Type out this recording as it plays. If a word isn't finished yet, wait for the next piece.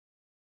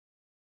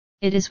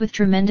It is with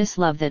tremendous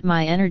love that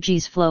my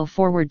energies flow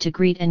forward to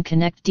greet and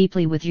connect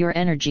deeply with your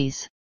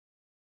energies.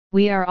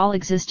 We are all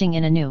existing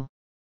in a new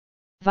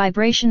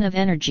vibration of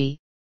energy,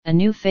 a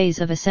new phase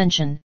of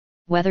ascension.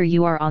 Whether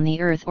you are on the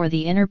earth or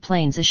the inner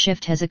planes, a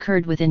shift has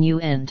occurred within you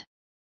and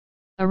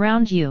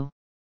around you.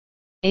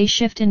 A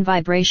shift in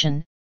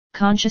vibration,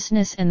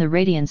 consciousness, and the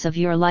radiance of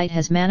your light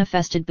has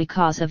manifested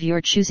because of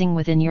your choosing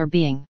within your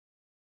being.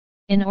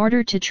 In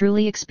order to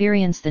truly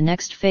experience the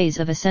next phase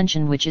of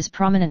ascension which is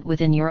prominent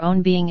within your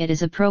own being, it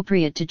is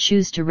appropriate to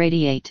choose to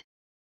radiate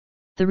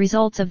the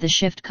results of the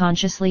shift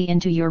consciously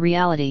into your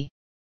reality.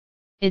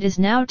 It is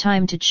now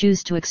time to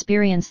choose to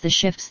experience the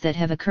shifts that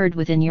have occurred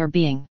within your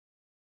being.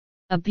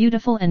 A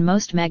beautiful and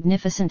most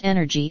magnificent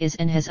energy is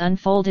and has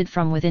unfolded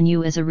from within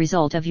you as a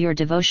result of your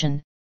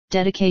devotion,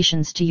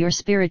 dedications to your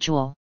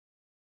spiritual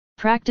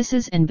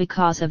practices, and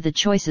because of the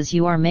choices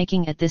you are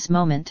making at this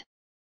moment.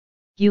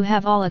 You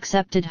have all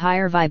accepted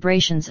higher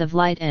vibrations of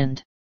light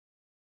and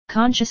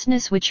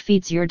consciousness which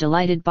feeds your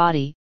delighted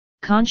body,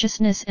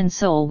 consciousness and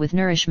soul with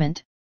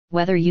nourishment.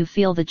 Whether you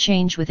feel the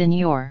change within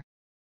your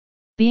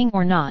being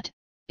or not,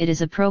 it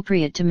is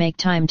appropriate to make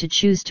time to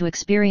choose to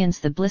experience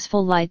the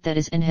blissful light that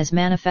is and has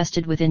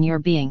manifested within your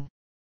being.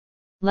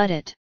 Let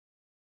it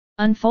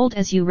unfold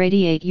as you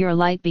radiate your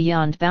light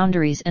beyond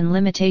boundaries and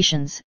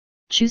limitations,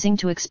 choosing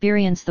to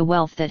experience the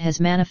wealth that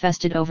has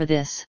manifested over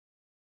this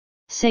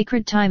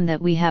sacred time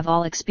that we have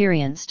all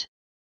experienced.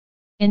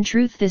 In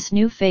truth, this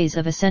new phase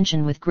of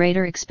ascension with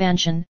greater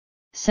expansion,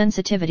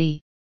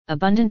 sensitivity,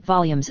 abundant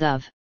volumes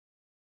of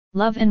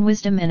love and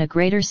wisdom, and a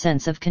greater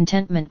sense of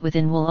contentment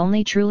within will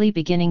only truly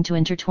beginning to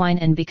intertwine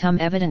and become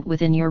evident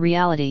within your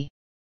reality.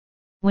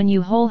 When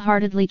you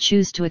wholeheartedly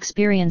choose to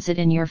experience it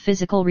in your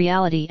physical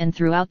reality and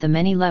throughout the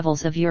many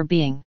levels of your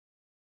being,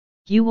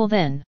 you will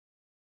then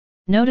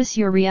notice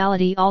your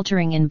reality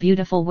altering in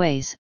beautiful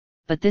ways,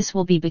 but this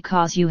will be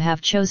because you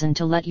have chosen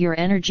to let your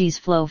energies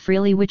flow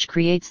freely, which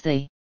creates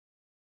the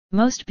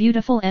most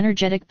beautiful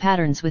energetic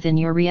patterns within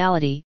your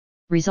reality,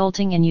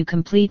 resulting in you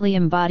completely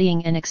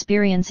embodying and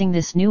experiencing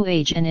this new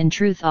age and in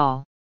truth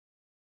all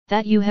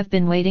that you have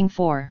been waiting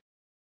for.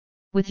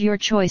 With your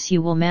choice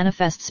you will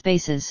manifest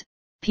spaces,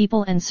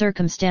 people and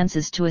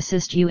circumstances to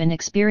assist you in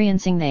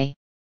experiencing the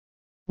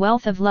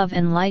wealth of love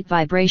and light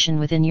vibration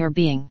within your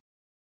being.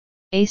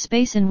 A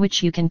space in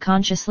which you can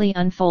consciously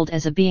unfold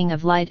as a being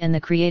of light and the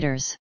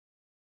Creator's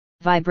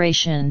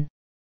vibration.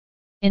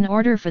 In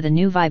order for the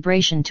new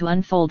vibration to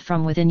unfold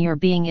from within your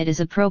being, it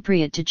is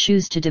appropriate to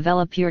choose to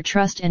develop your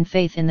trust and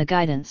faith in the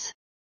guidance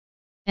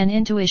and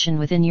intuition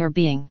within your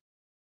being.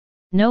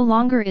 No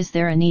longer is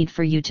there a need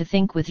for you to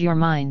think with your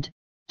mind,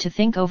 to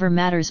think over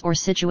matters or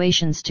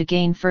situations to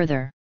gain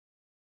further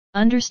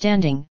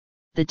understanding.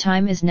 The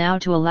time is now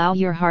to allow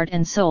your heart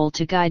and soul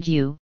to guide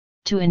you,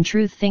 to in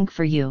truth think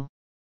for you.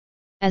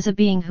 As a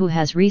being who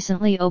has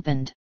recently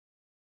opened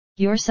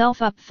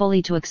yourself up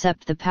fully to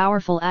accept the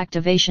powerful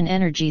activation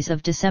energies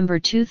of December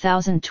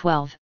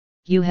 2012,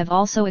 you have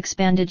also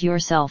expanded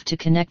yourself to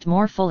connect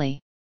more fully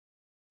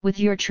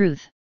with your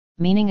truth,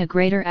 meaning a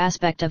greater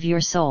aspect of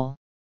your soul.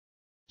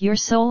 Your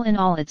soul in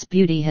all its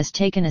beauty has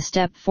taken a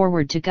step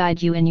forward to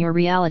guide you in your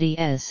reality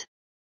as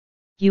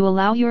you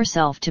allow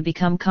yourself to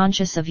become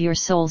conscious of your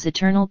soul's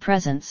eternal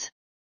presence.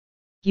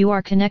 You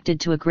are connected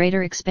to a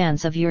greater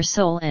expanse of your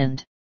soul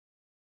and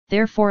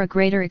therefore a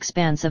greater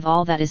expanse of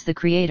all that is the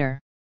Creator.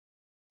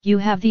 You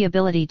have the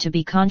ability to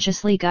be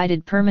consciously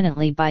guided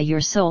permanently by your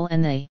soul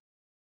and the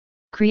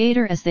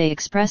Creator as they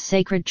express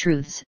sacred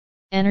truths,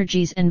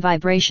 energies and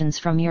vibrations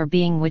from your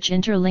being which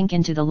interlink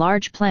into the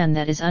large plan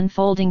that is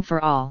unfolding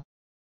for all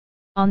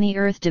on the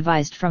earth,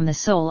 devised from the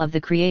soul of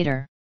the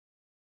Creator.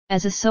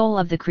 As a soul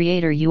of the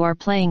Creator, you are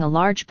playing a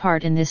large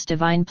part in this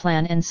divine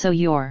plan, and so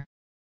your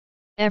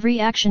every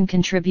action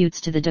contributes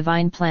to the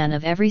divine plan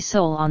of every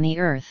soul on the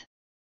earth.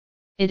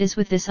 It is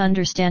with this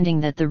understanding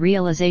that the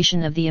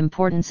realization of the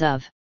importance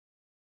of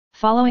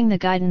following the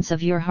guidance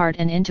of your heart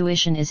and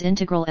intuition is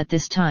integral at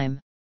this time.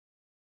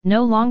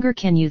 No longer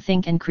can you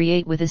think and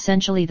create with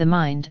essentially the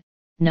mind,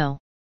 no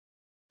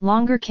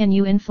longer can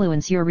you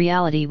influence your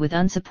reality with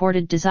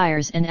unsupported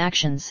desires and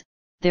actions.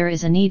 There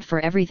is a need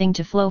for everything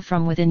to flow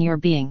from within your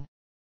being,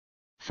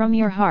 from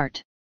your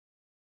heart.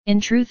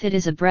 In truth, it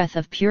is a breath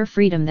of pure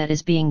freedom that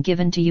is being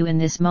given to you in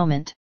this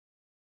moment.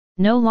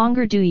 No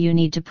longer do you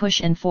need to push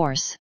and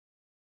force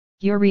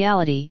your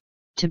reality,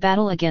 to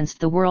battle against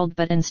the world,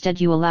 but instead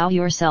you allow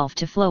yourself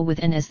to flow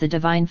within as the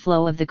divine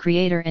flow of the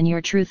Creator and your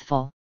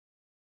truthful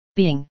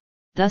being,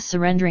 thus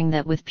surrendering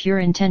that with pure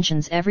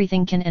intentions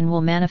everything can and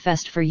will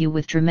manifest for you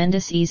with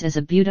tremendous ease as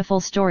a beautiful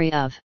story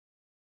of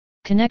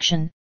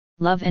connection,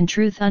 love and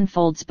truth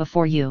unfolds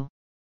before you.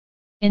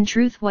 In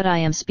truth, what I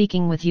am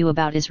speaking with you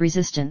about is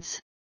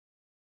resistance.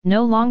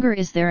 No longer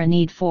is there a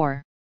need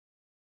for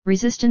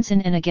resistance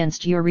in and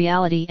against your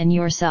reality and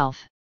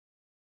yourself.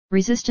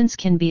 Resistance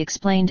can be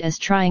explained as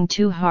trying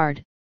too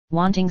hard,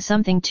 wanting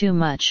something too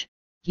much.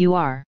 You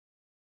are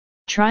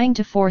trying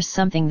to force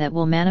something that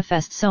will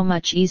manifest so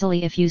much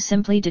easily if you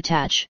simply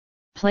detach,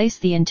 place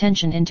the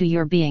intention into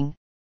your being,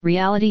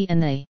 reality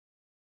and the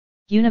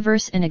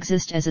universe and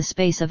exist as a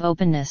space of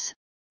openness,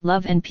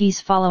 love and peace,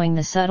 following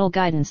the subtle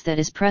guidance that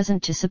is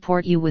present to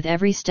support you with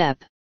every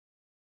step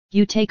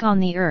you take on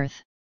the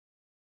earth.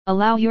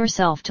 Allow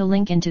yourself to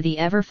link into the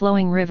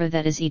ever-flowing river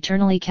that is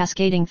eternally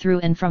cascading through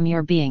and from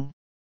your being.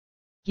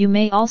 You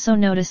may also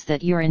notice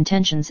that your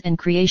intentions and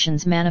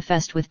creations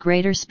manifest with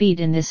greater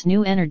speed in this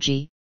new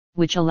energy,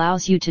 which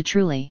allows you to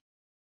truly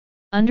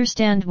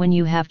understand when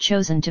you have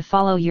chosen to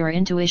follow your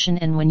intuition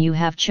and when you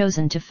have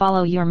chosen to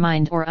follow your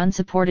mind or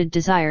unsupported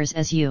desires,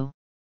 as you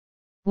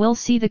will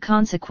see the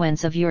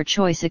consequence of your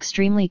choice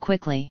extremely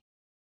quickly.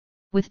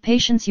 With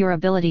patience, your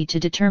ability to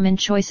determine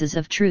choices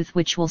of truth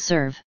which will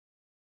serve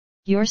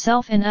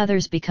yourself and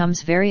others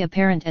becomes very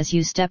apparent as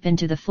you step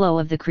into the flow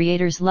of the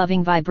Creator's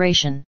loving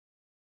vibration.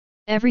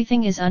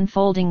 Everything is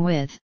unfolding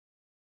with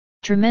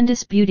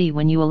tremendous beauty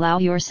when you allow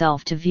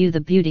yourself to view the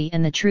beauty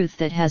and the truth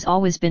that has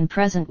always been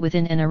present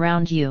within and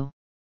around you.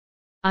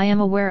 I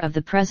am aware of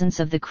the presence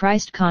of the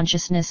Christ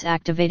consciousness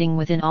activating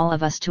within all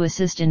of us to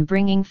assist in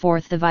bringing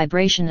forth the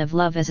vibration of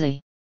love as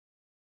a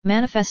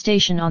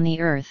manifestation on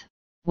the earth,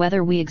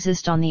 whether we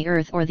exist on the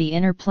earth or the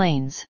inner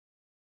planes.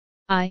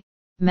 I,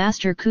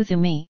 Master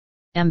Kuthumi,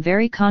 am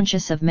very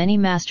conscious of many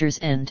masters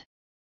and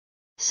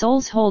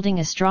souls holding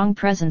a strong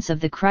presence of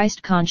the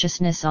Christ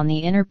consciousness on the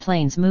inner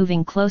planes,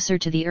 moving closer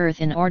to the earth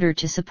in order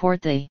to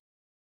support the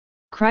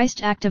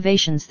Christ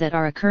activations that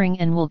are occurring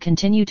and will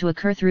continue to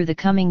occur through the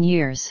coming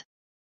years.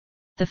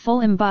 The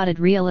full embodied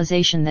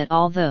realization that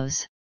all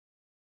those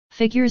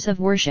figures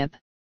of worship,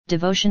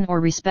 devotion or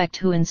respect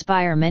who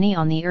inspire many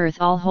on the earth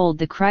all hold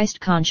the Christ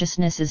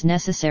consciousness is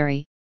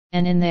necessary,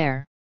 and in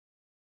their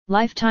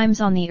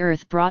lifetimes on the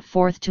earth brought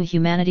forth to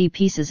humanity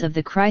pieces of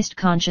the Christ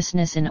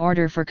consciousness in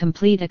order for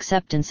complete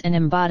acceptance and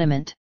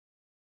embodiment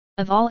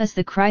of all as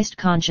the Christ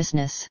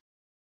consciousness.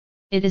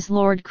 It is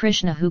Lord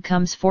Krishna who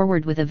comes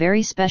forward with a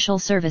very special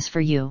service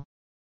for you.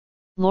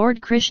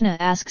 Lord Krishna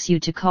asks you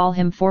to call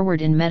him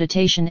forward in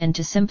meditation and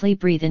to simply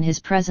breathe in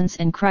his presence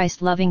and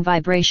Christ-loving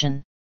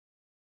vibration.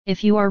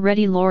 If you are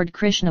ready, Lord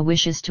Krishna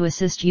wishes to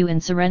assist you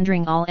in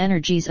surrendering all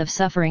energies of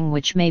suffering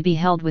which may be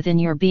held within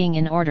your being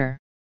in order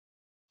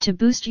to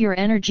boost your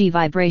energy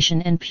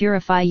vibration and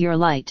purify your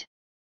light.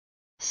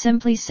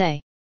 Simply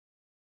say,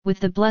 with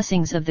the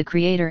blessings of the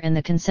Creator and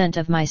the consent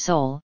of my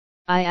soul,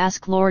 I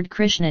ask Lord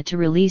Krishna to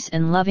release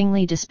and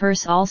lovingly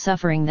disperse all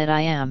suffering that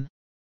I am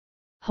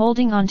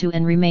holding onto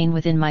and remain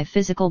within my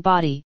physical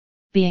body,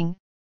 being,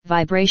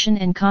 vibration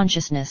and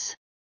consciousness.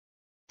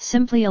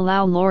 Simply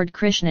allow Lord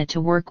Krishna to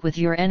work with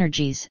your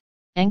energies,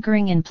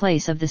 anchoring in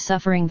place of the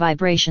suffering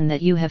vibration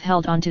that you have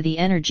held onto the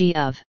energy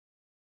of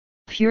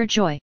pure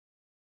joy.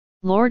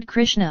 Lord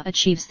Krishna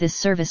achieves this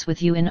service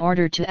with you in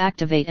order to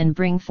activate and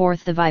bring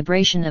forth the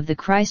vibration of the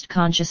Christ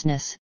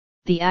consciousness,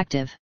 the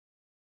active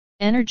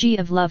energy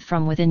of love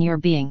from within your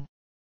being.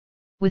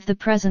 With the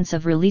presence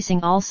of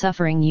releasing all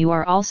suffering, you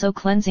are also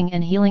cleansing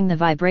and healing the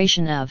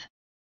vibration of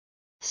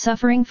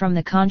suffering from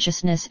the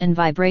consciousness and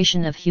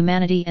vibration of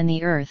humanity and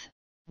the earth,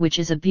 which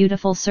is a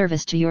beautiful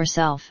service to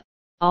yourself,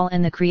 all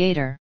and the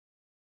Creator.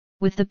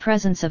 With the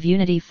presence of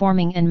unity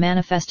forming and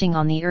manifesting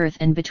on the earth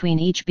and between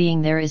each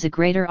being, there is a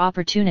greater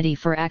opportunity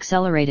for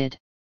accelerated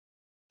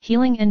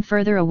healing and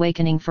further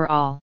awakening for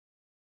all.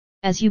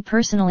 As you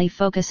personally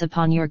focus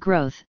upon your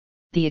growth,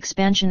 the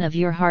expansion of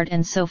your heart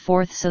and so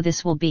forth, so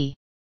this will be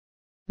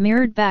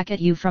mirrored back at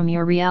you from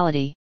your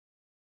reality.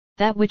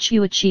 That which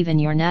you achieve in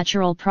your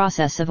natural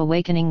process of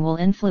awakening will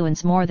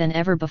influence more than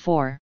ever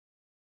before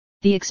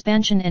the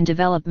expansion and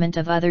development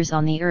of others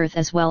on the earth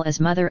as well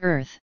as Mother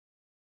Earth.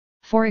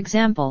 For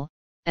example,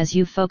 as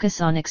you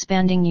focus on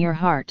expanding your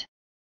heart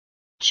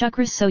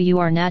chakras, so you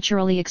are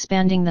naturally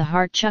expanding the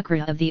heart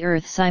chakra of the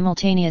earth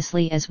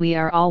simultaneously, as we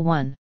are all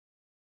one.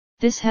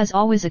 This has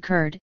always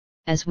occurred.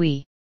 As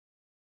we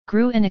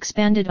grew and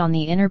expanded on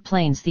the inner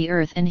planes, the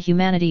earth and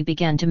humanity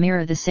began to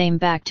mirror the same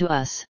back to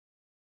us.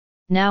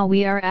 Now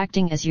we are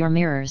acting as your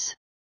mirrors.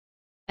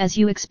 As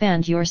you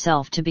expand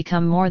yourself to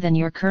become more than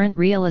your current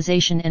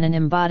realization and an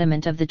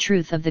embodiment of the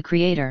truth of the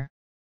Creator,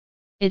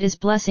 it is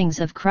blessings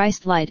of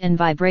Christ light and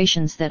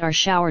vibrations that are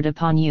showered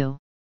upon you.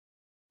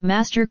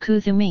 Master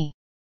Kuthumi.